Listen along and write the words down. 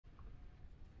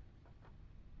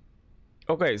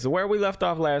Okay, so where we left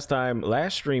off last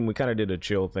stream, we kind of did a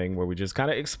chill thing where we just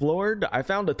kind of explored. I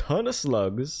found a ton of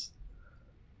slugs.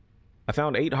 I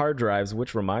found 8 hard drives,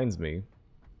 which reminds me.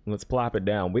 Let's plop it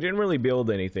down. We didn't really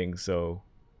build anything, so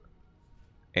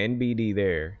NBD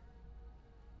there.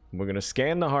 We're gonna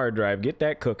scan the hard drive, get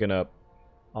that cooking up.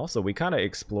 Also, we kind of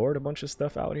explored a bunch of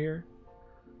stuff out here.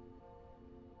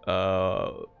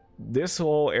 This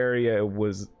whole area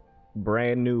was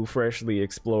brand new, freshly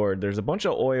explored. There's a bunch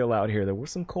of oil out here. There was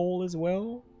some coal as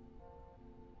well.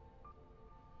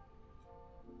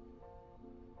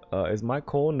 Is my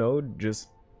coal node just...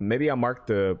 Maybe I marked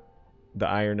the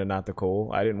iron and not the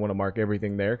coal. I didn't want to mark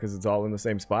everything there because it's all in the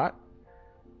same spot.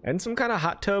 And some kind of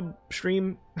hot tub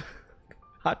stream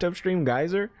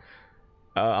geyser.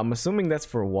 I'm assuming that's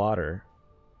for water.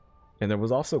 And there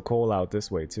was also coal out this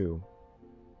way too.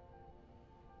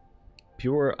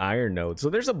 Pure iron node.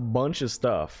 So there's a bunch of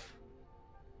stuff.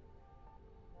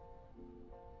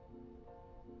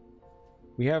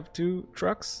 We have 2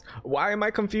 trucks. Why am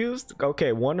I confused?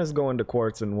 Okay, one is going to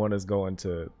quartz and one is going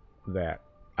to that.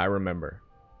 I remember.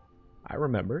 You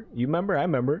remember? I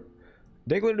remember.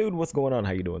 Diggler Dude, what's going on?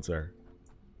 How you doing, sir?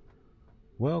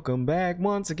 Welcome back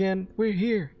once again. We're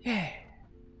here. Yeah.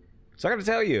 So I gotta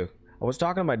tell you, I was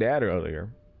talking to my dad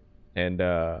earlier, and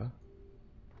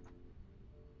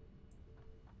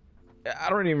I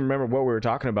don't even remember what we were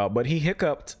talking about, but he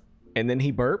hiccuped and then he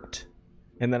burped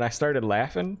and then I started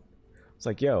laughing. It's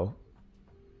like, yo,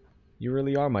 you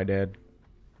really are my dad.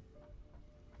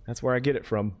 That's where I get it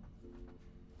from.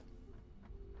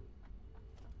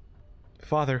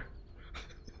 Father,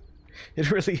 it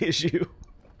really is you.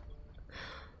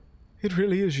 It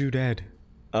really is you, Dad.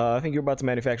 I think you're about to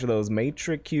manufacture those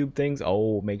matrix cube things.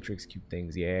 Oh, matrix cube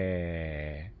things,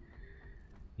 yeah.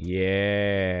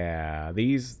 Yeah,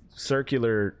 these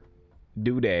circular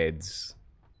doodads.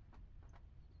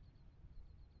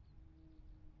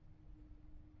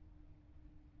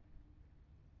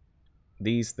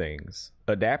 These things.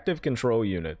 Adaptive control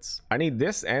units. I need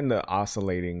this and the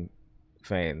oscillating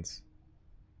fans.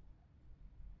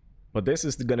 But this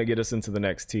is gonna get us into the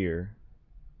next tier.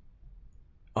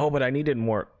 Oh, but I needed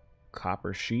more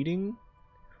copper sheeting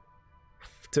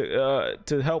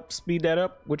to help speed that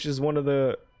up, which is one of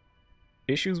the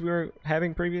issues we were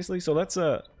having previously. So let's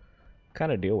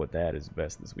kind of deal with that as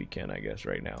best as we can, I guess,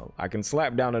 right now. I can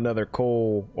slap down another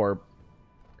coal or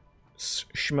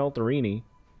schmelterini,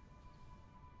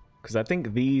 because I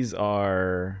think these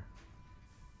are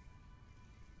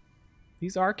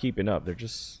keeping up. They're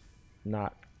just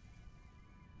not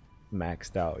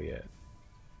maxed out yet.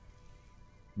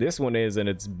 This one is, and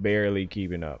it's barely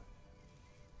keeping up.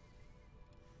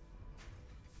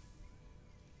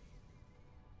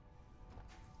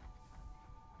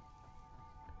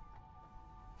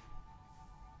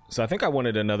 So I think I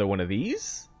wanted another one of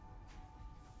these.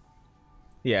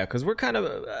 Yeah, because we're kind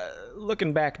of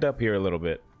looking backed up here a little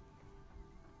bit.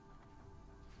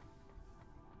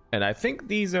 And I think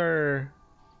these are...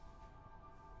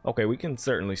 Okay, we can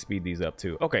certainly speed these up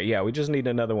too. Okay, yeah, we just need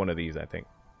another one of these, I think.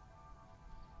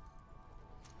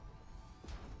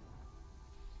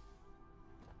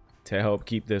 To help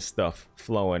keep this stuff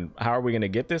flowing. How are we going to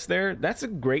get this there? That's a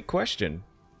great question.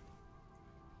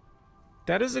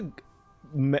 That is a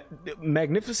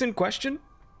magnificent question.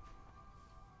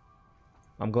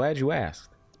 I'm glad you asked.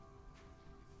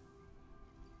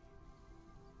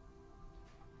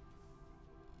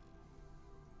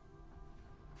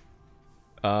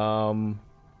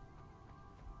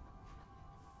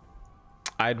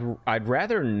 I'd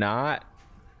rather not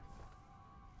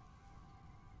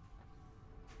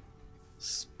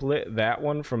split that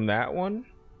one from that one.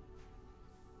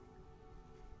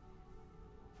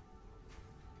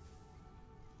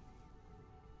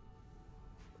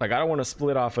 Like, I don't want to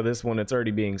split off of this one. It's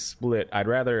already being split. I'd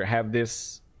rather have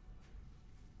this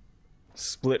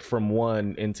split from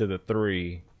 1 into the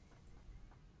 3.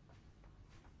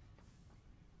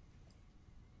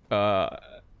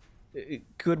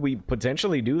 Could we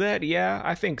potentially do that? Yeah,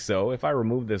 I think so. If I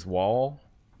remove this wall,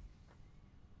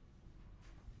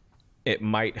 it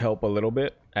might help a little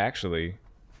bit, actually.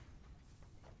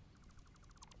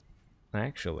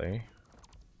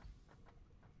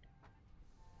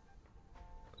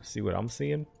 See what I'm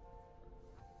seeing?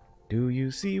 Do you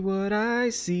see what I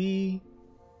see?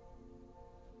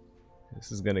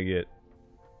 This is gonna get...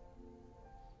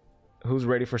 Who's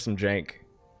ready for some jank?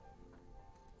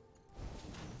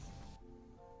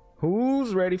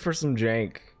 Who's ready for some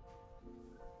jank?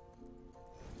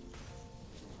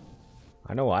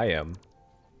 I know I am.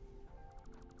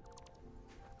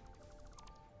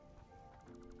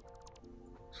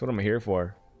 That's what I'm here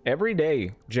for. Every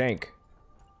day, jank.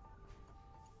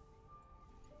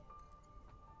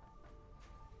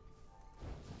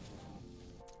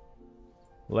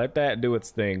 Let that do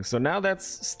its thing. So now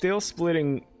that's still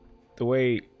splitting the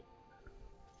way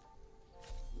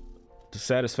the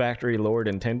Satisfactory Lord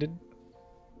intended.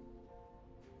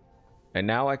 And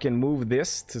now I can move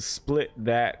this to split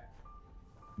that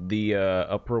the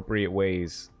appropriate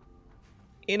ways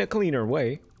in a cleaner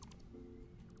way.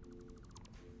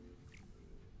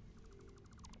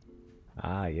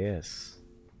 Ah, yes.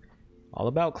 All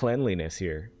about cleanliness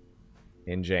here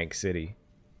in Jank City.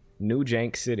 New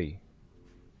Jank City.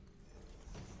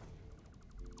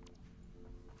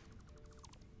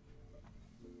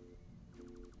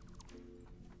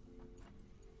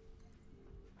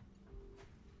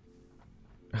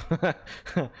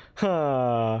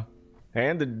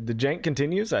 And the jank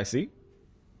continues, I see.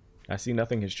 I see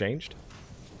nothing has changed.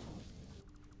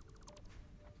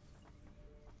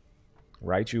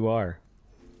 Right you are.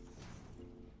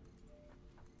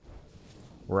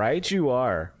 Right you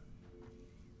are.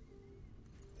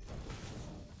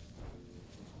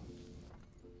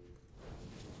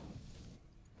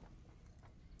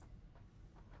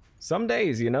 Some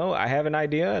days, you know, I have an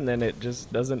idea and then it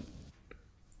just doesn't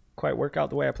quite work out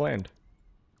the way I planned.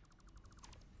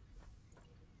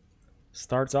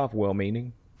 Starts off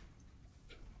well-meaning.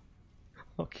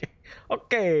 Okay.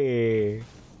 Okay.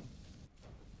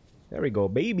 There we go,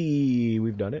 baby.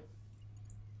 We've done it.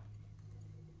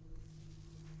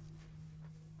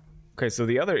 Okay, so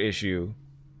the other issue...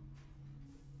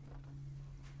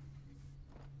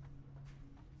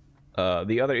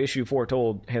 the other issue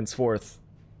foretold henceforth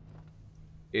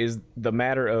is the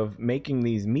matter of making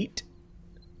these meat.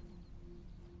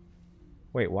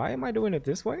 Wait, why am I doing it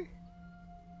this way?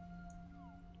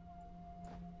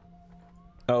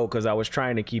 Oh, because I was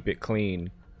trying to keep it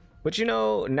clean. But you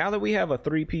know, now that we have a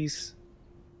 3-piece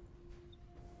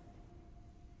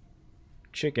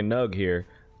chicken nug here,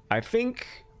 I think...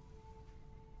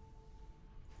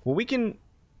 well, we can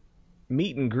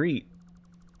meet and greet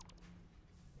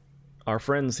our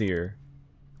friends here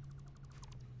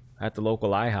at the local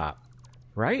IHOP,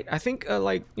 right? I think,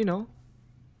 like, you know,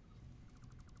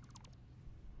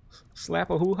 slap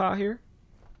a hoo-ha here.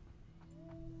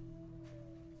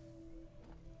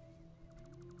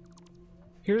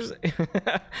 Here's...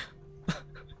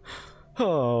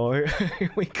 oh,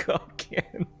 here we go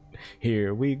again.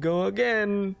 Here we go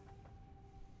again.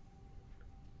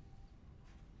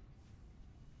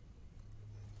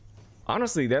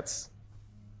 Honestly, that's...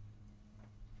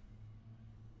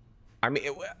 I mean,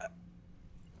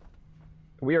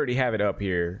 we already have it up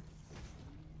here.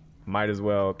 Might as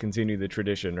well continue the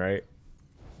tradition, right?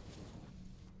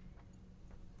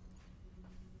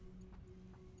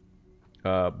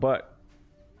 But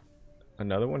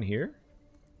another one here?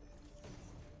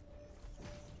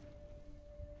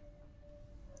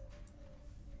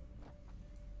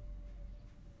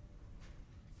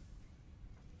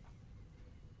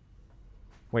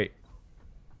 Wait.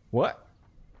 What?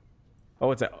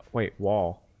 Oh, it's a... wait,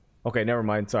 wall. Okay, never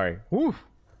mind. Sorry. Woof.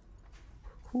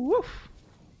 Woof.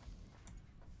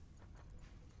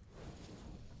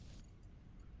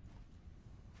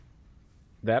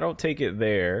 That'll take it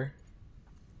there.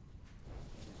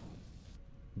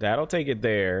 That'll take it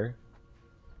there.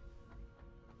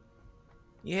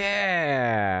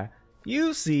 Yeah.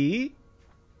 You see?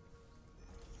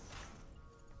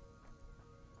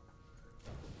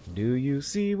 Do you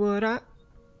see what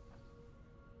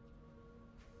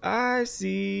I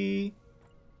see?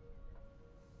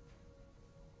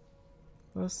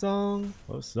 A song,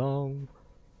 a song.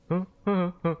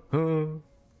 Okay,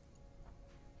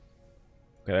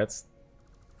 that's...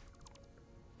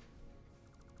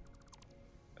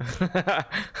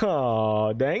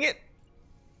 oh, dang it.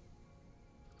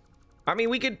 I mean,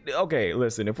 we could... okay,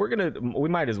 listen, if we're gonna... we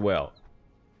might as well.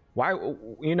 Why,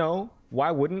 you know,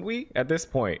 why wouldn't we at this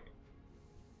point?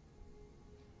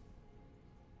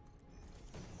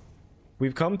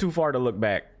 We've come too far to look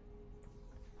back.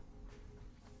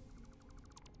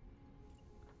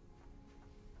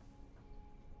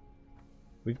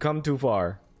 We've come too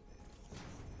far.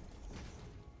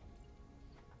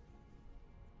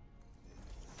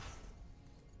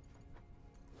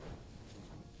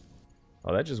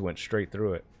 Oh, that just went straight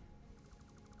through it.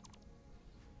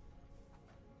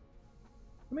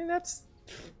 I mean, that's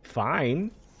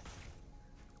fine.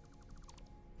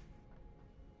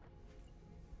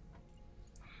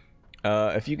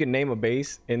 If you can name a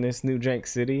base in this new Jank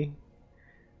City,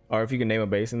 or if you can name a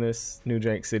base in this new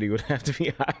Jank City, would have to be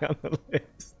high on the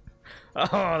list.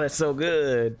 Oh, that's so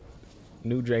good.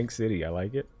 New Jank City, I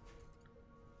like it.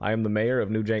 I am the mayor of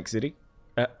New Jank City.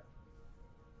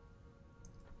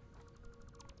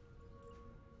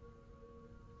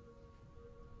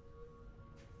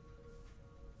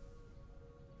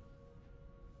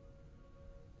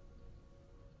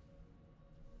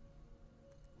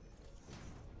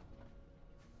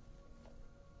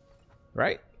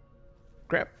 right?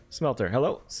 Crap. Smelter.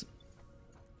 Hello?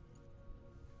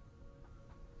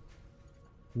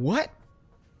 What?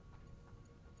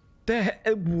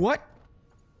 What?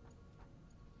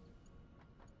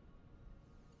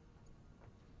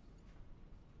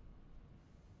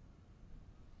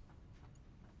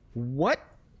 What?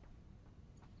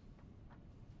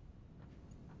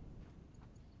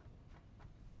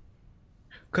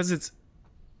 Because it's...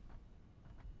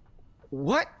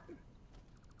 What?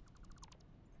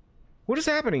 What is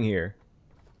happening here?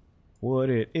 What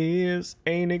it is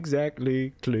ain't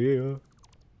exactly clear.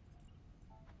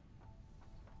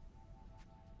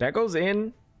 That goes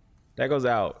in, that goes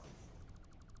out.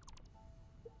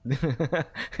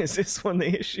 Is this one the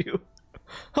issue?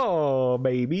 Oh,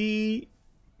 baby.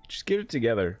 Just get it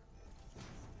together.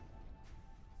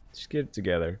 Just get it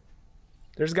together.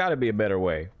 There's got to be a better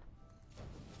way.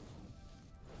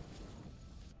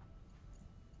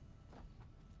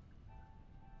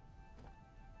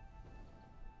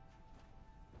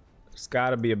 There's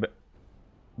got to be a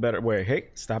better way. Hey,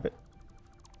 stop it.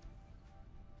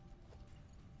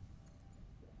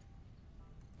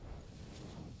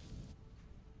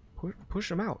 Push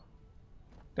them out.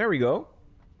 There we go.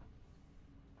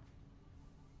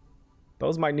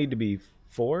 Those might need to be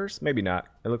 4s. Maybe not.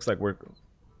 It looks like we're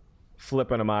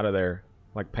flipping them out of there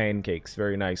like pancakes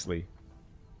very nicely.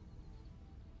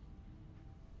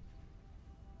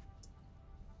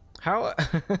 How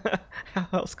how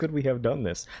else could we have done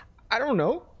this? I don't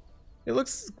know. It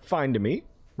looks fine to me,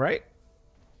 right?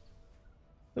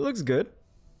 It looks good.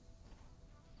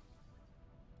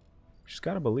 Just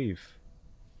gotta believe.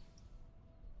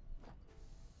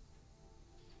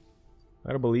 I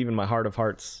gotta believe in my heart of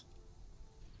hearts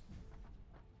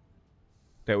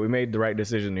that we made the right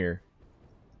decision here.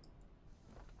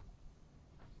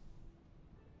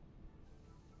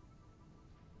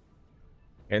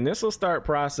 And this will start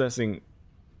processing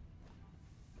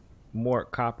more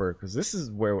copper, because this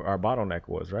is where our bottleneck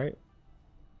was, right?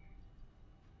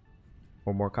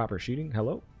 Or more copper sheeting.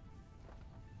 Hello?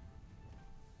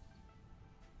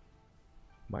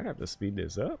 Might have to speed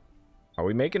this up. Are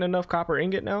we making enough copper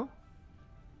ingot now?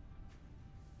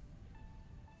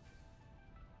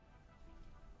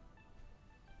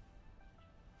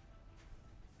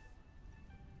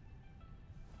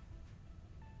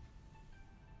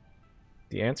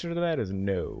 The answer to that is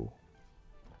no.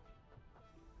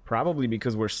 Probably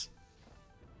because we're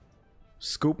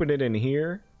scooping it in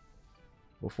here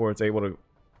before it's able to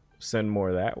send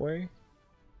more that way.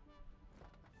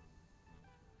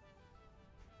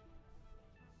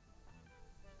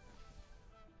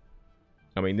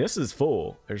 I mean, this is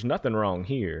full. There's nothing wrong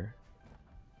here.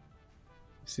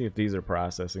 Let's see if these are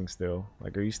processing still.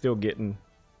 Like, are you still getting...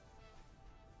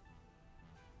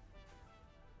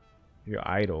 You're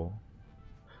idle.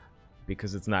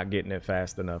 Because it's not getting it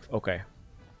fast enough. Okay.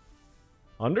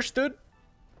 Understood?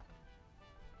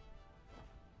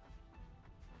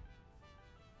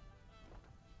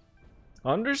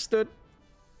 Understood.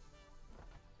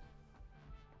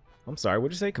 I'm sorry,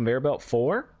 what'd you say? Conveyor belt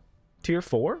 4? Tier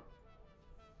 4?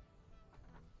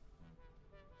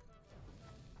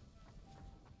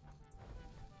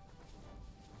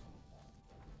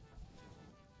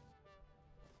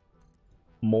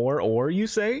 More ore, you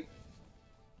say?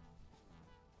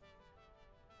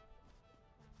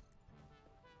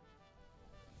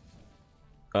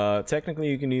 Technically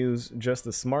you can use just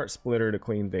the smart splitter to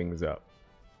clean things up.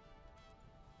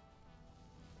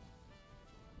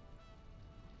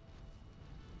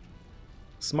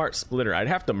 Smart splitter, I'd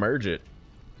have to merge it.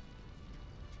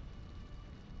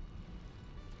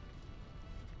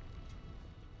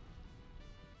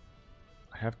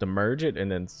 I have to merge it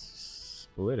and then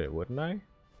split it, wouldn't I?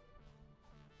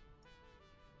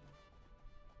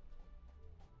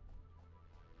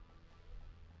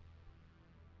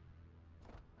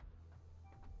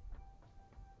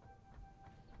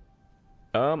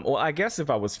 Well, I guess if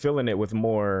I was filling it with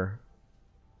more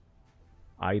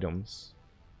items.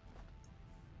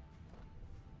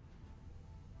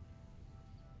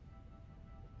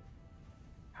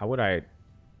 How would I...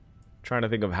 Trying to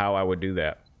think of how I would do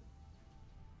that.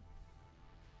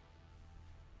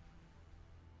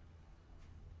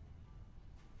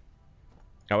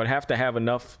 I would have to have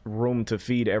enough room to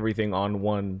feed everything on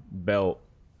one belt.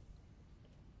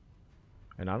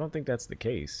 And I don't think that's the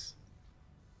case.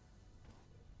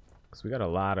 Because we got a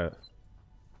lot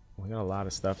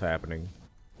of stuff happening.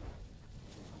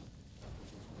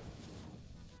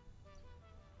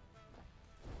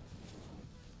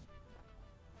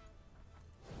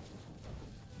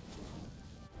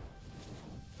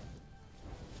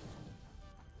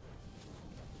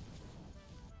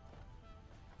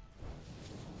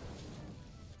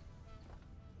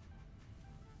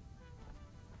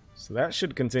 So that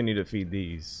should continue to feed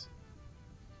these.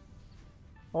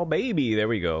 Oh, baby. There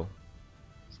we go.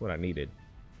 That's what I needed.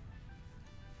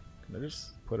 Can I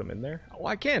just put them in there? Oh,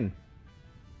 I can.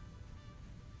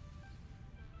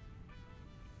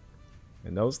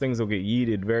 And those things will get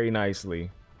yeeted very nicely.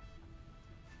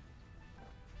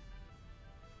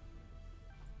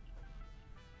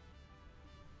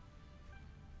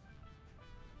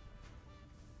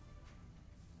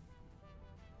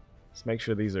 Let's make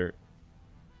sure these are...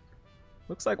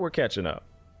 Looks like we're catching up.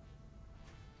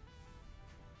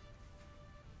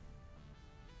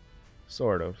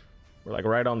 Sort of. We're like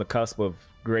right on the cusp of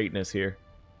greatness here.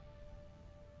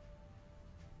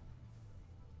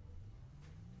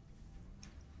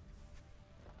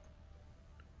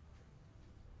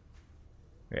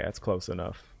 Yeah, it's close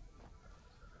enough.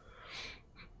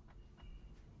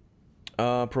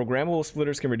 Programmable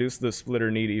splitters can reduce the splitter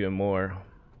need even more.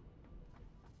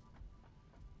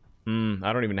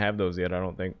 I don't even have those yet, I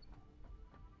don't think.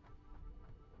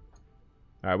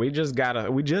 Alright, we just got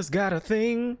a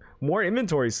thing. More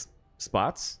inventory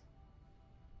spots.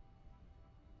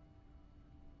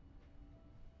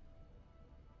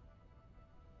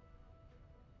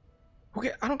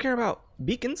 Okay, I don't care about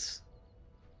beacons.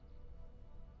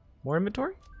 More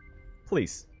inventory?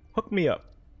 Please, hook me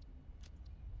up.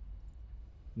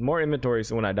 More inventory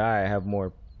so when I die I have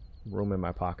more room in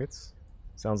my pockets.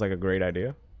 Sounds like a great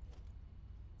idea.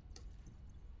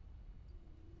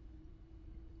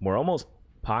 We're almost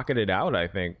pocketed out, I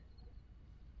think.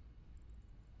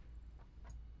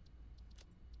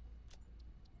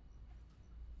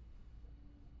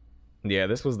 Yeah,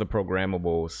 this was the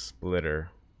programmable splitter.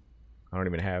 I don't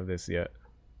even have this yet.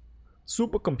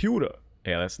 Supercomputer.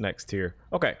 Yeah, that's next tier.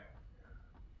 Okay.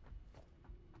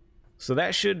 So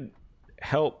that should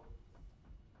help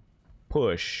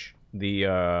push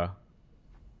the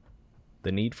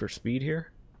need for speed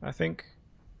here, I think.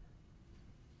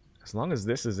 As long as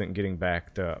this isn't getting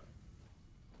backed up.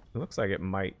 It looks like it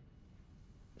might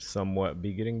somewhat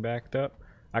be getting backed up.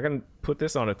 I can put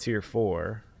this on a tier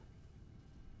 4.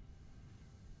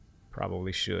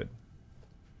 Probably should.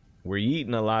 We're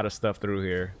eating a lot of stuff through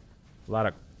here. A lot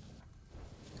of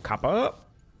copper up.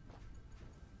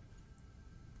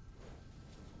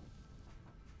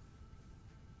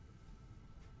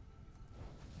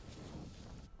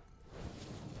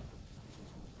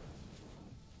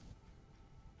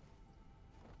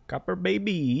 Copper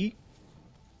baby.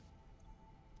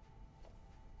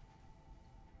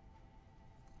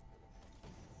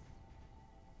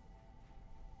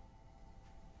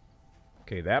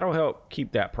 Okay, that'll help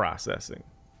keep that processing.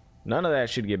 None of that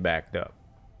should get backed up.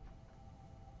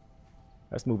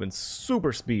 That's moving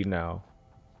super speed now.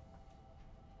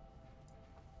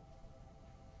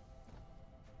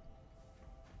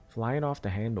 Flying off the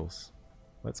handles.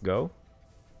 Let's go.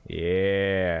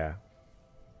 Yeah.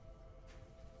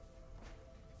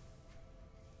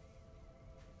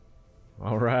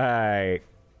 All right.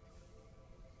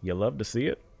 You love to see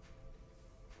it?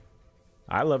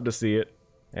 I love to see it.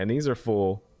 And these are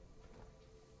full.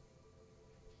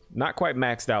 Not quite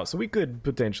maxed out, so we could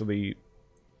potentially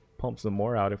pump some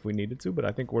more out if we needed to, but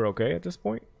I think we're okay at this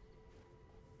point.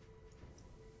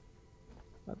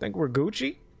 I think we're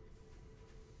Gucci.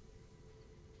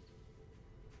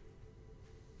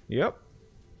 Yep.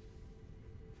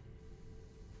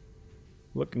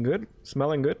 Looking good.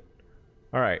 Smelling good.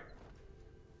 All right.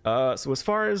 So as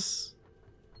far as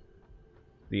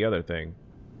the other thing,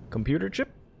 computer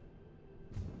chip.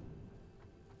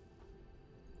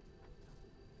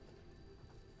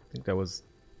 I think that was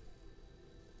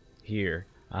here.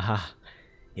 Aha.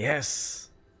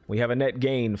 Yes. We have a net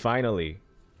gain finally.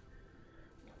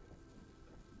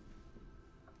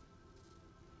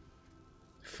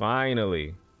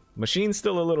 Finally. Machine's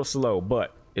still a little slow,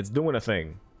 but it's doing a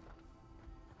thing.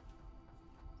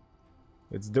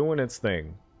 It's doing its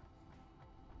thing.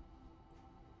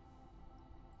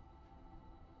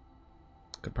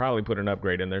 Could probably put an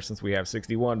upgrade in there since we have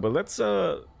 61, but let's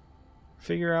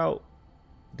figure out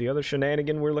the other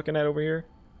shenanigan we're looking at over here.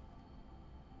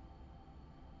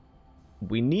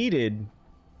 We needed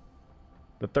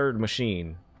the third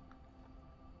machine.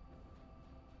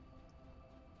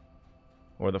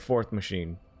 Or the fourth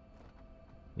machine.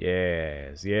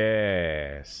 Yes,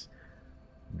 yes.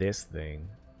 This thing.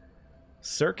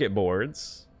 Circuit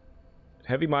boards.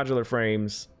 Heavy modular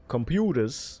frames.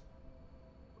 Computers.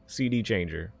 CD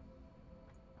changer.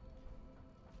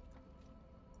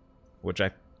 Which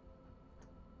I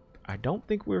don't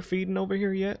think we're feeding over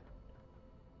here yet.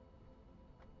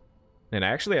 And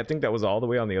actually, I think that was all the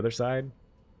way on the other side.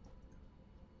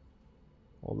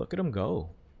 Oh, look at him go.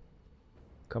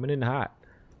 Coming in hot.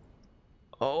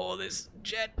 Oh, this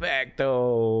jetpack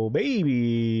though,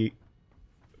 baby.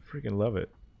 Freaking love it.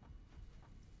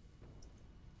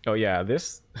 Oh yeah,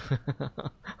 this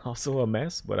also a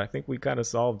mess, but I think we kind of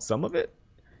solved some of it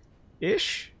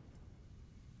ish.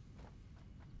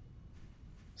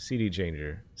 CD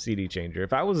changer, CD changer.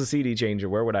 If I was a CD changer,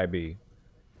 where would I be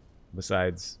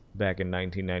besides back in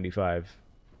 1995?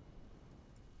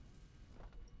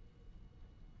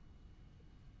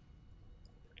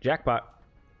 Jackpot.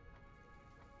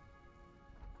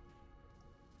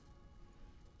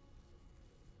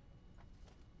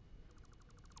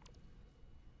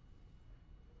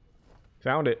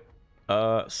 Found it.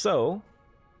 So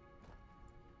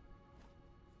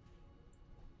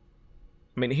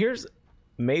I mean, here's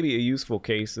maybe a useful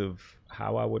case of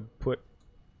how I would put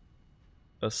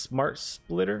a smart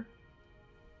splitter.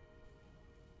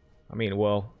 I mean,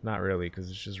 well, not really, because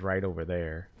it's just right over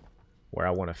there where I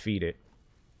want to feed it.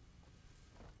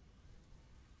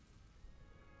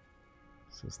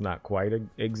 So it's not quite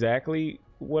exactly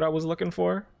what I was looking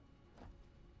for.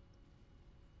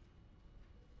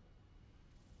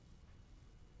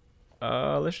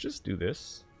 Let's just do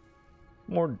this.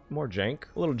 More jank.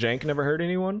 A little jank never hurt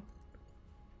anyone.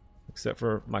 Except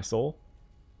for my soul.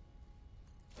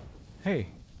 Hey.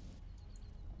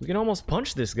 We can almost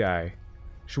punch this guy.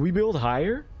 Should we build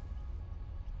higher?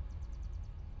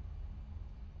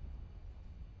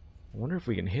 I wonder if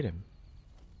we can hit him.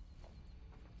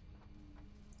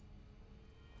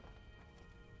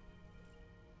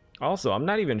 Also, I'm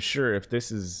not even sure if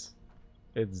this is...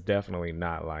 It's definitely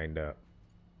not lined up.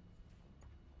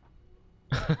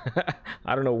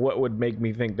 I don't know what would make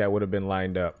me think that would have been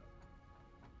lined up.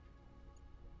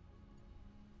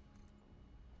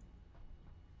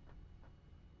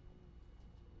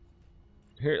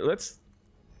 Here, let's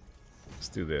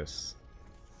do this.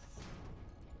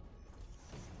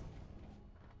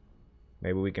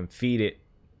 Maybe we can feed it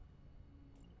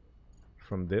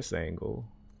from this angle.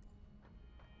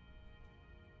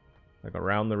 Like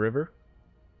around the river.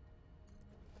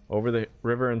 Over the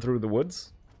river and through the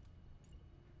woods.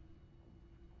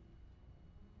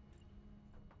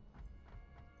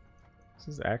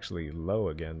 This is actually low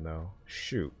again, though.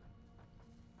 Shoot.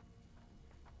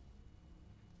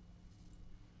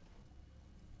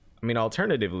 I mean,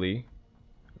 alternatively,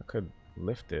 I could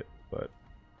lift it, but...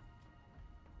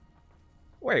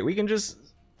 Wait, we can just...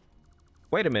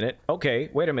 Wait a minute. Okay,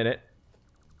 wait a minute.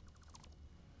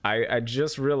 I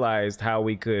just realized how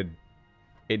we could...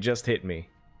 It just hit me.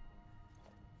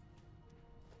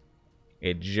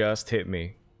 It just hit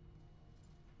me.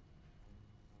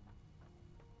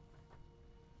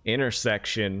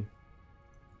 Intersection.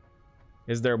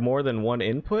 Is there more than one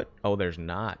input? Oh, there's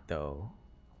not, though.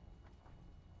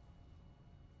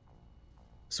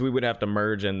 So we would have to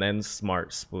merge and then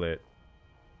smart split.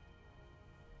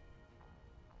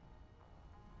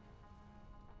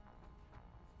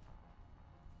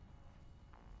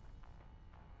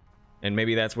 And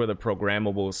maybe that's where the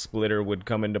programmable splitter would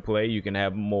come into play. You can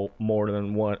have more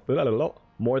than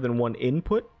one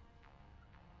input.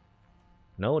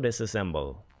 No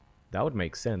disassemble. That would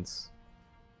make sense.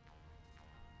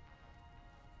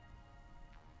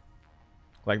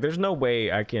 Like, there's no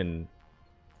way I can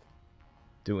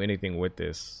do anything with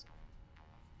this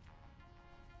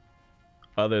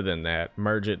other than that.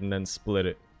 Merge it and then split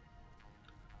it.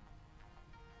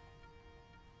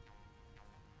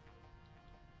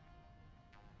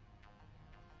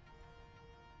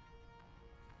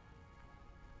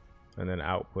 And then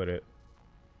output it.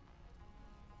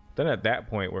 Then at that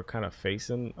point, we're kind of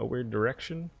facing a weird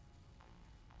direction.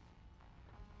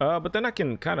 But then I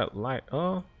can kind of line...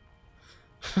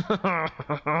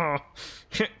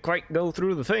 Can't quite go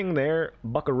through the thing there,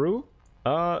 buckaroo.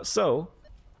 So...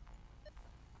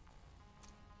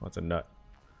 What's a nut?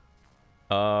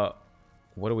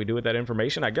 What do we do with that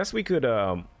information? I guess we could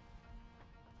do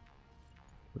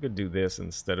this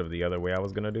instead of the other way I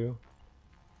was gonna do.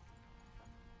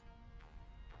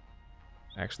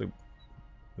 Actually,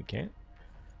 we can't.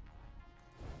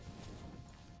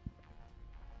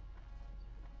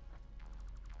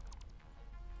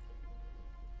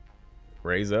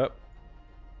 Raise up.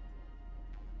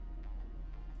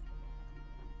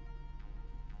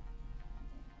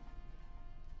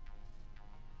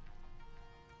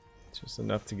 Just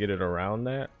enough to get it around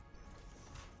that.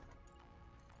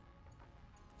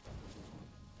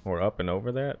 Or up and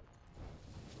over that.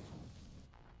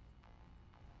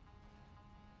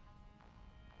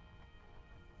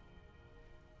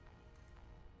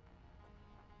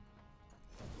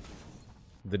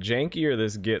 The jankier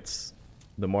this gets,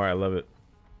 the more I love it.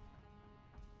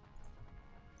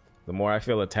 The more I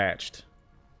feel attached.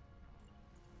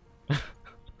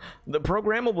 The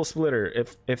programmable splitter,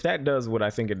 if that does what I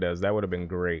think it does, that would have been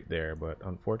great there, but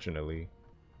unfortunately,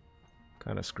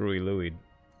 kind of screwy Louie.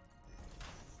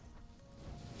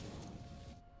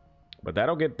 But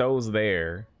that'll get those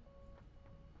there.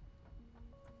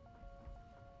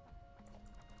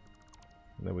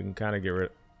 And then we can kind of get rid.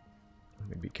 Let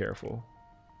me be careful.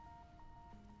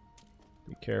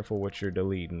 Be careful what you're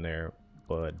deleting there,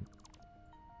 bud.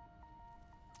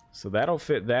 So that'll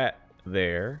fit that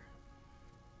there.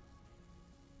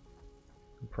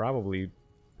 Probably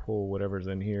pull whatever's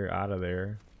in here out of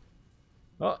there.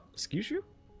 Oh, excuse you?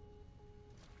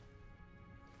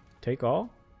 Take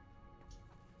all?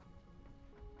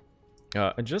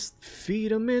 Just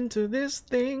feed them into this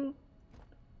thing.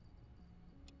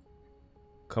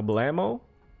 Kablamo.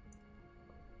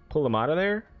 Pull them out of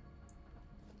there.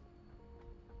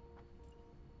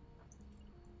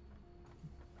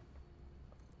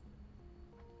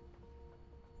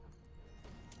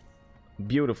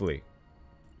 Beautifully.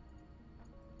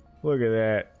 Look at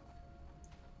that.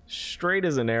 Straight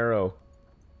as an arrow.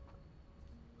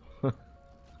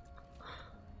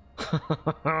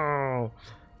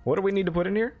 What do we need to put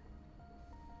in here?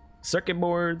 Circuit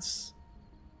boards.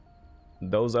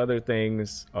 Those other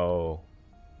things. Oh.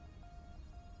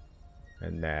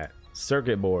 And that.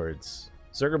 Circuit boards.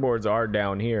 Circuit boards are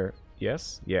down here.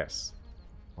 Yes? Yes.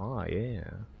 Ah, yeah.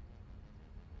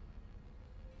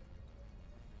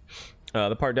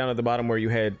 The part down at the bottom where you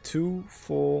had 2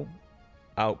 full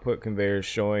output conveyors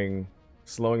slowing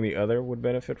the other would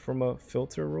benefit from a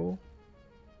filter rule.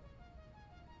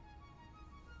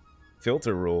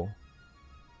 Filter rule?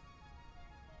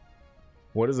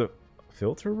 What is a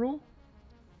filter rule?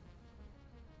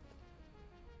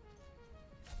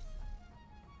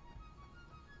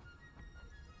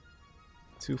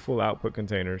 Two full output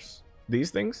containers.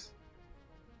 These things?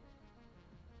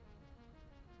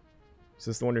 Is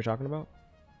this the one you're talking about?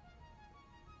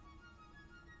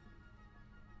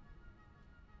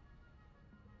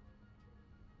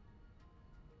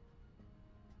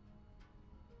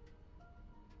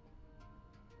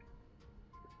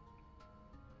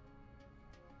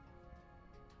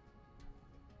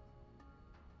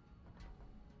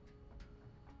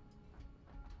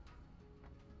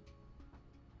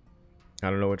 I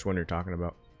don't know which one you're talking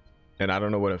about. And I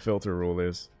don't know what a filter rule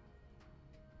is.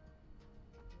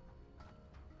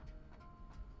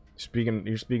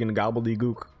 You're speaking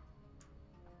gobbledygook.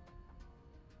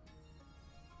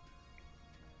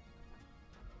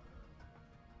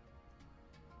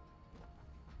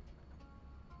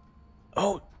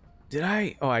 Oh, did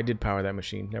I? Oh, I did power that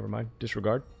machine. Never mind.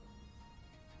 Disregard.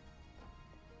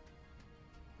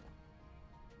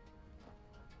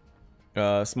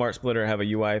 Smart Splitter have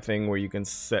a UI thing where you can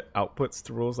set outputs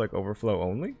to rules like overflow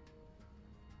only?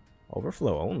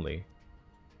 Overflow only?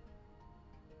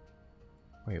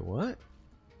 Wait, what?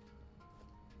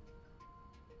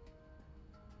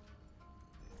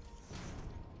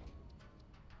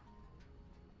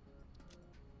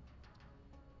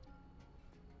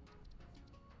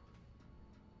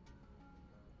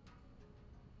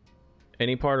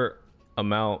 Any part or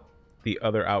amount the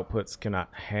other outputs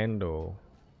cannot handle.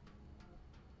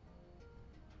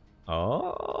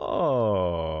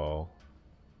 Oh.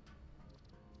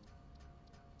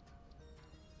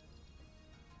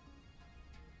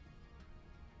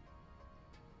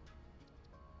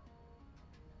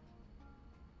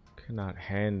 Cannot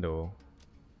handle.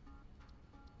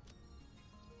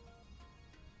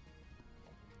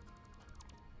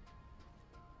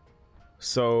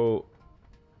 So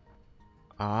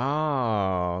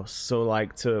so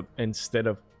like to instead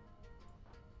of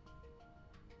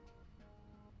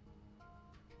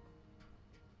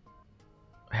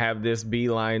have this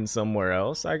beeline somewhere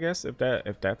else, I guess, if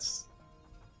that's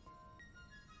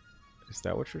is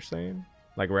that what you're saying?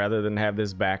 Like rather than have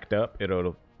this backed up,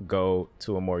 it'll go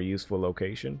to a more useful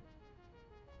location.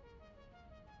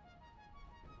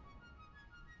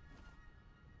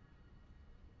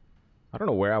 I don't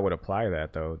know where I would apply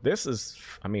that though. This is,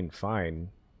 I mean, fine.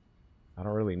 I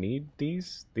don't really need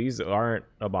these. These aren't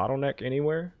a bottleneck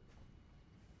anywhere.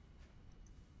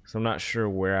 So I'm not sure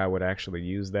where I would actually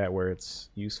use that where it's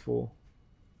useful.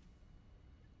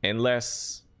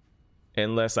 Unless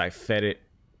I fed it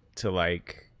to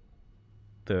like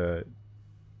the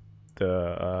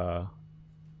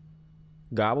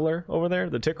gobbler over there,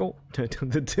 the tickle,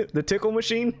 the tickle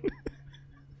machine.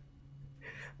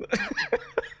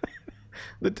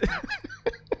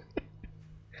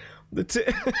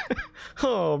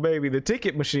 Oh baby, the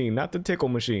ticket machine, not the tickle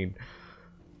machine.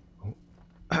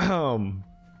 But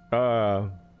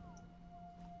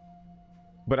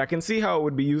I can see how it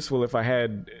would be useful if I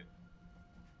had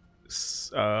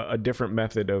a different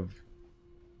method of,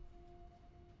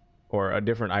 or a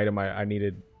different item I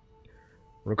needed,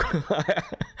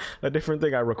 a different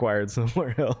thing I required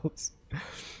somewhere else.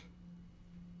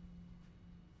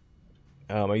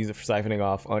 I use it for siphoning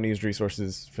off unused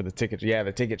resources for the ticket. Yeah,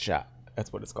 the ticket shop.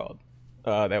 That's what it's called.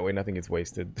 That way nothing gets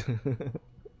wasted.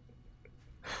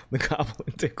 The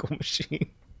goblin tickle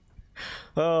machine.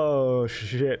 Oh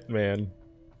shit, man.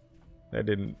 That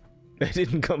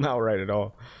didn't come out right at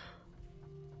all.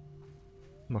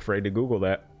 I'm afraid to Google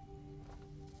that.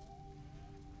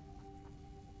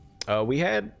 We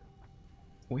had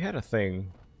a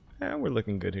thing. Yeah, we're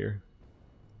looking good here.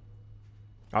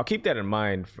 I'll keep that in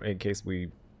mind in case we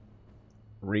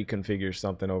reconfigure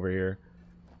something over here.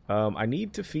 I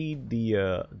need to feed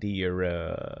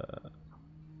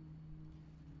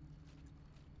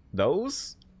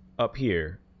those up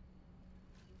here.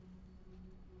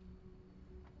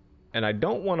 And I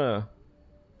don't want to...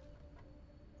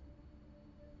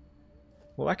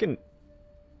 Well, I don't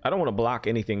want to block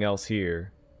anything else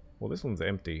here. Well, this one's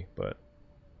empty, but...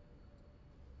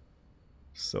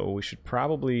 So we should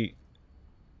probably...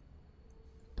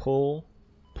 Pull?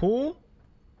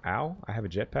 Ow, I have a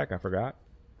jetpack, I forgot.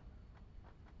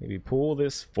 Maybe pull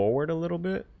this forward a little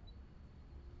bit.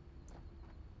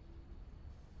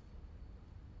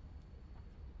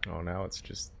 Oh, now it's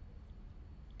just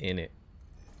in it.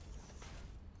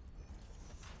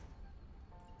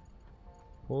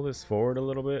 Pull this forward a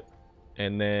little bit,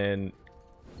 and then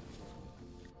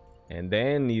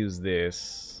use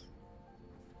this.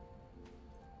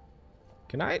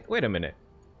 Can I? Wait a minute.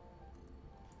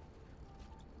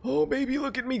 Oh, baby,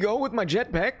 look at me go with my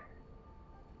jetpack.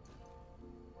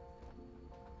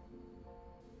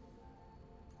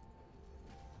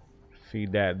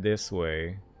 Feed that this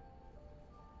way.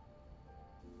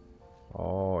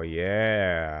 Oh,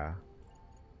 yeah.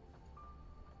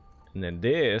 And then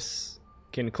this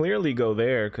can clearly go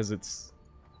there because it's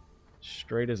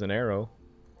straight as an arrow.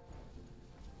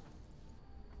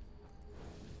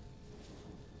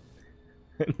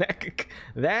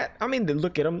 That, I mean,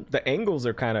 look at them. The angles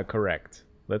are kind of correct.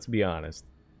 Let's be honest.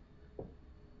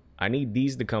 I need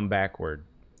these to come backward.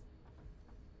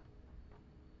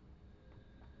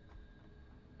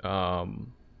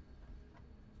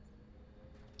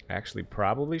 Actually,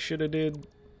 probably should have did.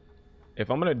 If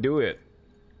I'm gonna do it,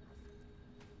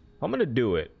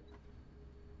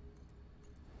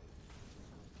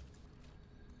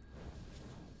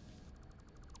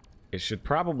 it should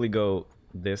probably go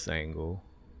this angle.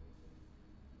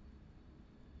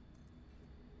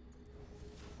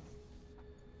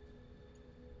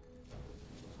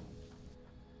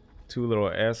 Two little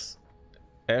S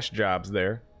jobs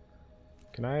there.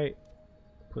 Can I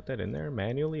put that in there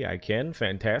manually? I can.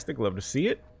 Fantastic. Love to see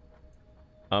it.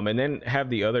 And then have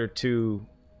the other two.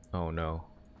 Oh no.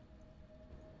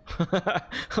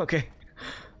 Okay.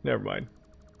 Never mind.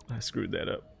 I screwed that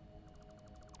up.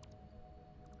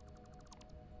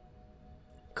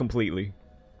 Completely.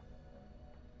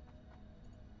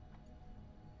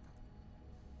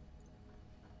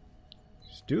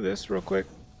 Just do this real quick.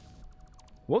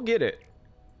 We'll get it.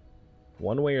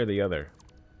 One way or the other.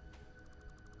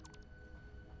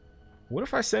 What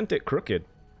if I sent it crooked?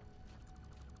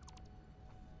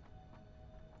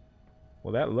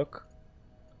 Will that look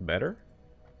better?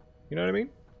 You know what I mean?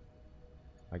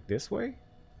 Like this way?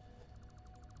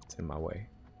 It's in my way.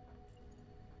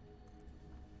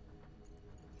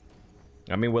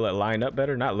 I mean, will it line up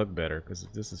better? Not look better, because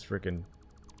this is freaking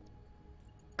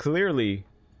clearly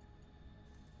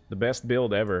the best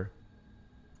build ever.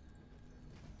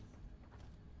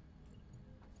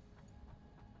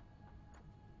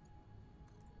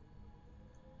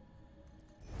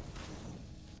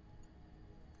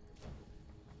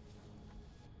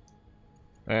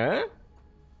 Huh?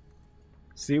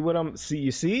 See what I'm... See,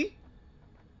 you see?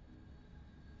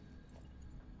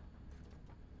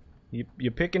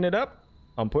 You picking it up?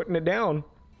 I'm putting it down.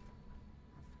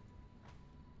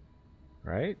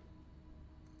 Right?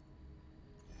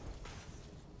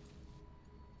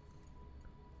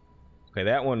 Okay,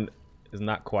 that one is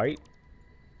not quite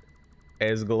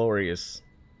as glorious.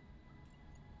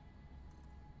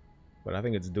 But I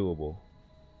think it's doable.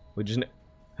 We just...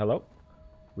 Hello?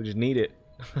 We just need it.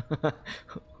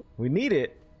 We need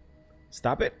it.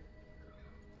 Stop it.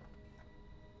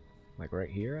 Like right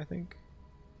here, I think.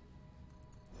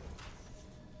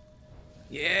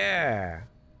 Yeah.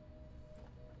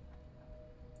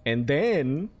 And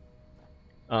then,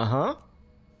 I'm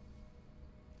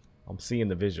seeing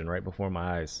the vision right before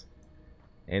my eyes.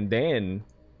 And then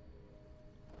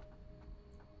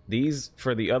these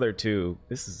for the other two.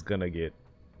 This is gonna get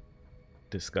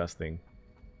disgusting.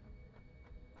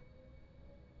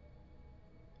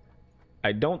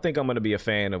 I don't think I'm going to be a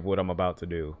fan of what I'm about to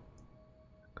do.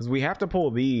 Because we have to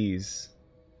pull these.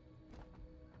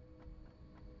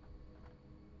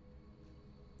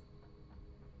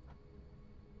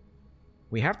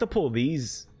 We have to pull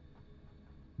these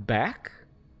back?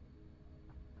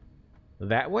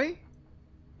 That way?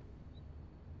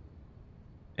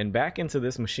 And back into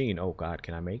this machine. Oh god,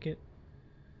 can I make it?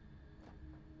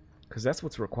 Because that's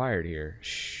what's required here.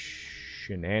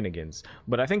 Shenanigans.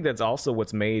 But I think that's also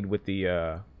what's made with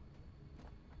the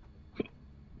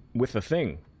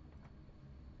thing.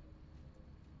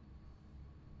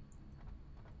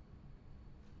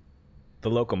 The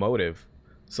locomotive.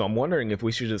 So I'm wondering if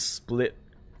we should just split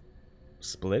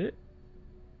it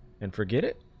and forget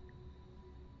it.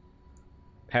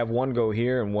 Have one go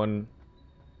here and one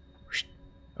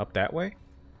up that way.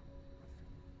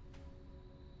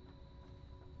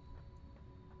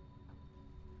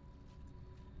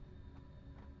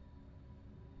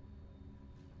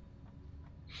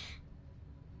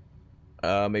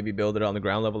 Maybe build it on the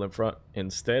ground level in front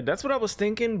instead. That's what I was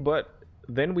thinking, but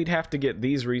then we'd have to get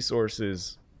these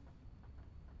resources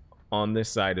on this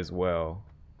side as well.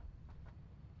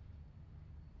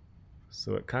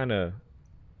 So it kind of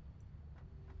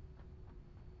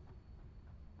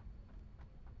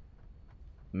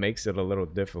makes it a little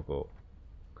difficult.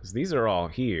 Because these are all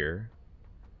here.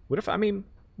 What if, I mean,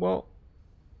 well,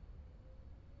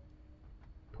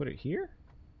 put it here?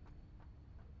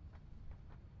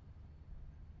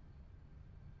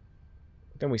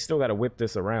 Then we still got to whip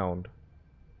this around.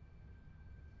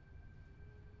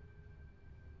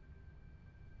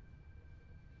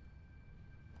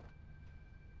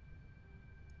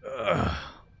 Ugh.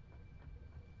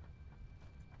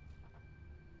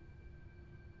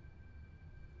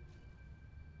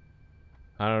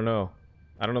 I don't know.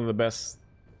 I don't know the best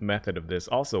method of this.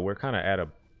 Also, we're kind of at a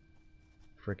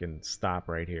freaking stop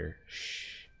right here.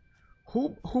 Shh.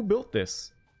 Who built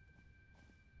this?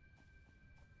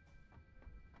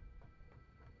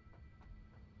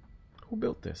 Who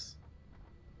built this?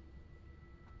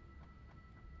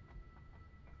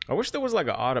 I wish there was like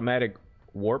an automatic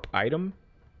warp item.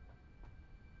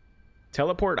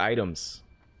 Teleport items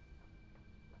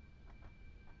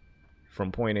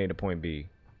from point A to point B.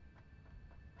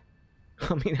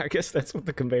 I mean, I guess that's what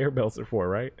the conveyor belts are for,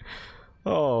 right?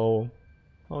 Oh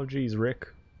geez, Rick.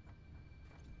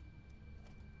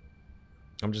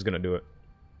 I'm just gonna do it.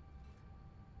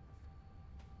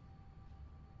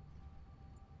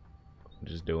 I'm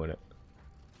just doing it.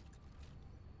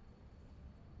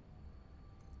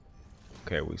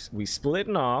 Okay, we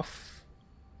splitting off.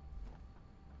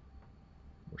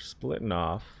 We're splitting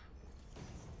off.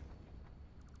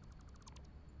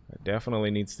 It definitely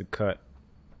needs to cut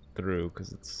through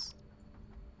because it's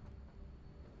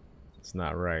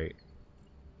not right.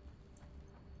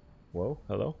 Whoa,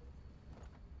 hello?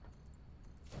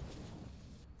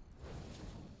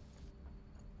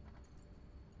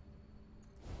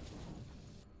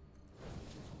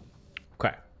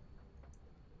 Okay.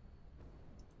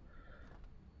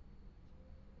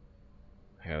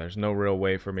 Yeah, there's no real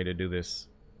way for me to do this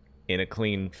in a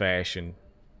clean fashion.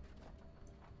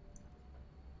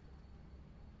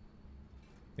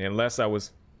 Unless I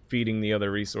was feeding the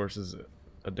other resources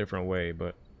a different way,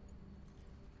 but...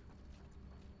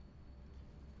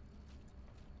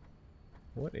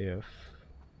 What if...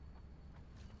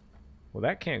 Well,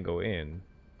 that can't go in.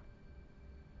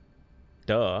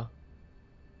 Duh.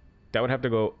 That would have to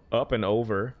go up and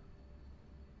over.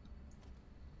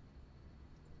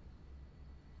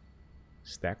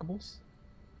 Stackables?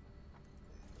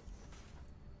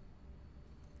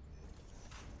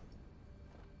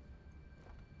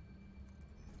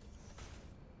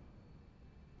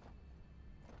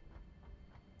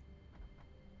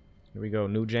 Here we go,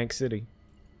 New Jank City.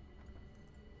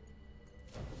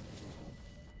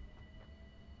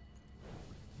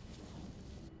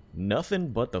 Nothing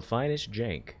but the finest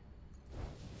jank.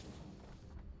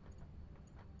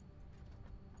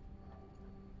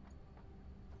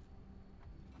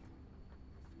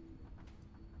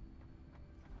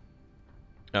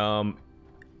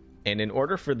 And in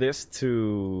order for this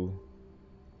to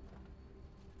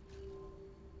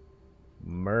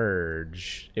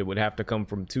merge, it would have to come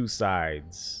from two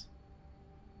sides.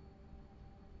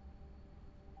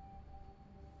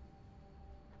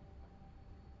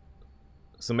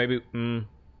 So maybe,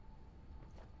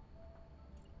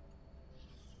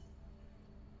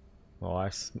 well, I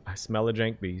smell a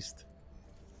jank beast.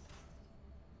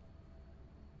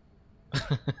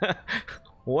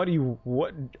 What?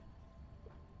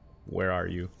 Where are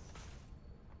you?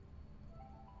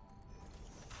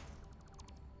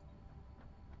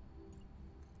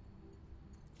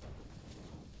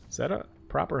 Is that a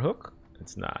proper hook?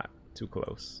 It's not. Too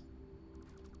close.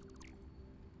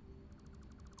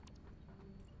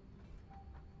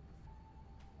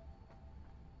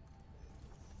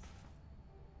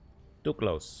 Too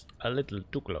close. A little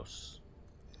too close.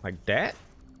 Like that?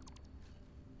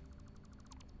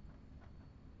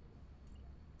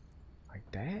 Like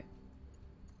that?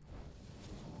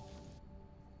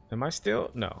 Am I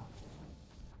still? No.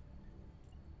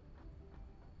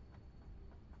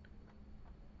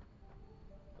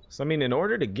 So, I mean, in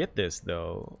order to get this,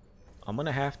 though, I'm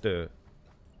gonna have to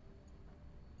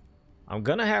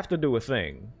do a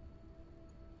thing.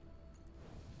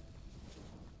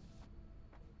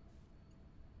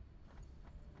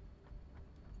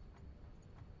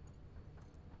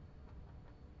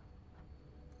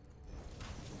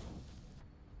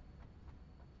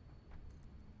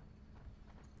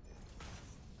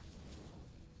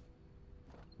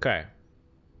 Okay.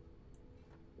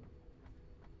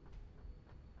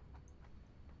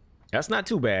 That's not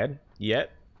too bad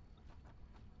yet.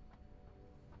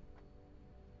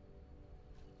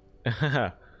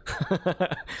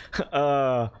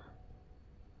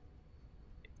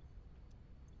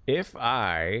 If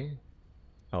I...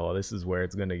 Oh, this is where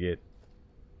it's gonna get...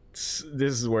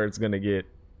 This is where it's gonna get...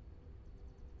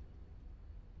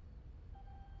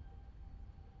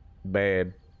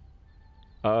 bad.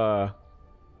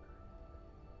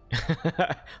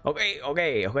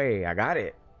 Okay, I got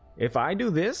it. If I do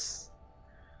this...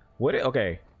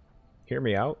 Okay. Hear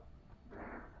me out.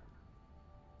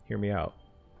 Hear me out.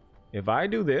 If I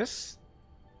do this...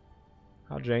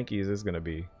 How janky is this gonna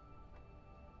be?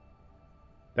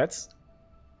 That's...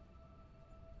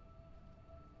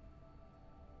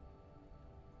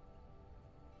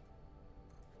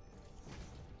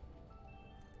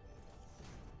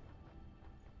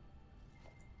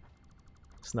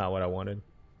 It's not what I wanted.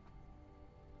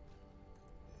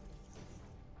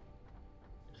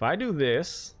 If I do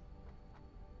this...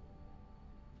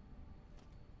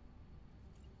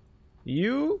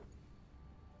 You...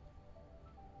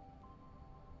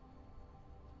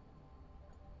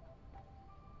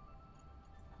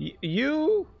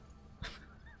 You...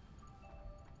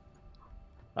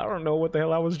 I don't know what the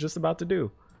hell I was just about to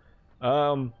do.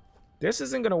 This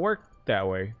isn't gonna work that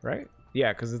way, right?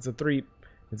 Yeah, because it's a three...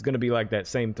 It's gonna be like that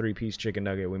same 3-piece chicken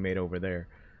nugget we made over there.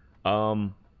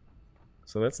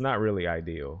 So that's not really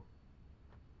ideal.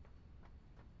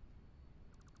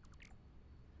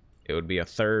 It would be a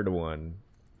third one.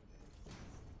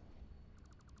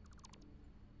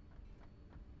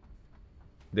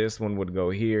 This one would go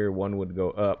here, one would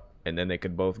go up, and then they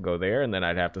could both go there, and then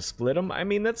I'd have to split them. I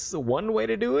mean, that's one way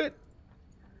to do it.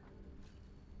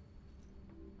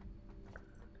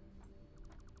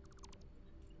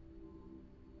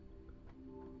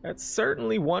 That's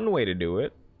certainly one way to do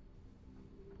it.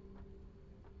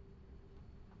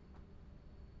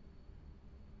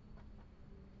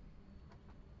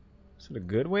 Is it a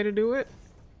good way to do it?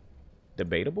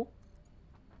 Debatable.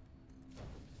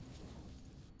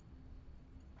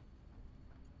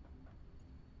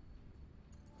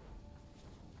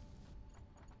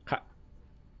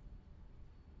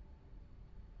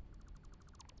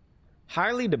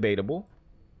 Highly debatable.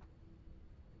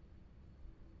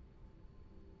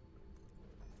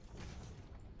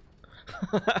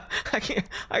 I can't.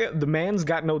 The man's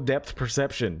got no depth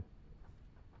perception.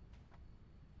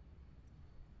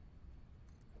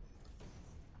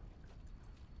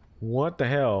 What the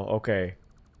hell? Okay.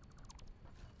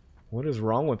 What is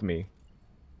wrong with me?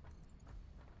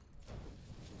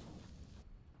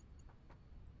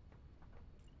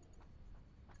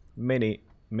 Many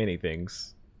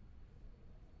things.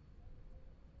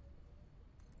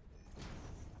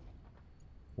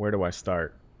 Where do I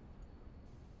start?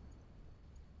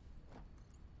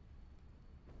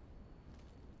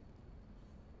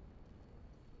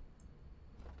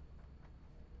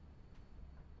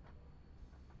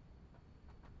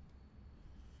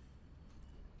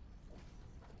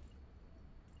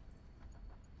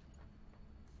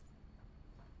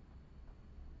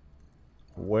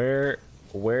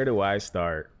 Where do I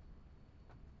start?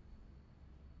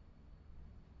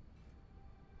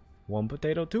 One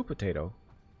potato, two potato.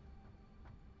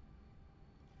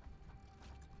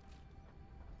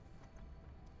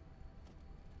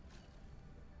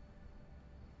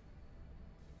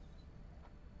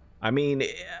 I mean,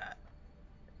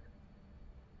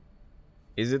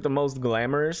 is it the most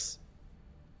glamorous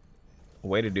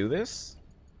way to do this?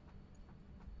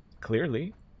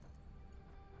 Clearly.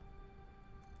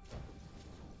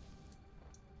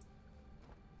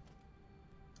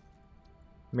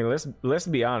 I mean, let's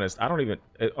be honest. I don't even...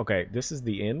 Okay, this is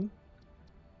the inn.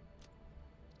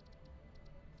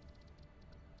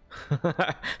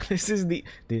 This is the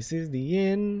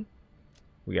end.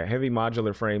 We got heavy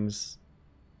modular frames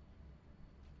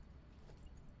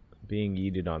being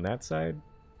yeeted on that side.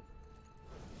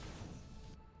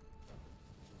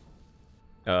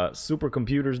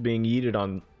 Supercomputers being yeeted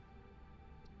on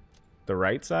the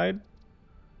right side.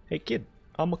 Hey kid,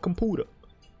 I'm a computer.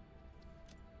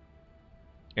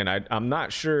 And I'm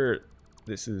not sure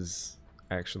this is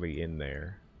actually in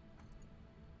there.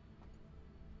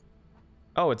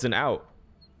 Oh, it's an out.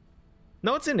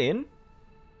 No, it's an in.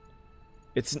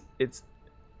 It's is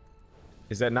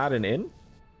that not an in?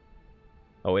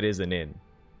 Oh, it is an in.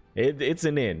 It's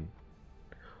an in.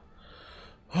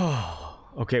 Oh,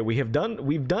 okay, we've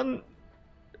done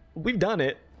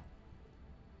it.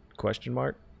 Question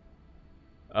mark.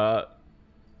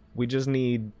 We just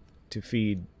need to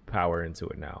feed power into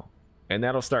it now, and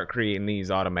that'll start creating these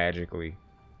automatically.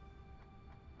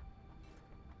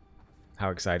 How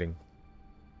exciting.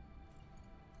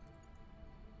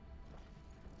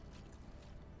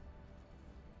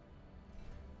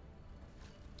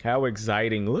 How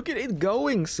exciting. Look at it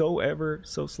going so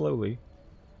slowly.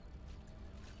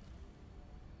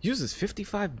 Uses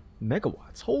 55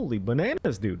 megawatts. Holy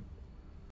bananas, dude.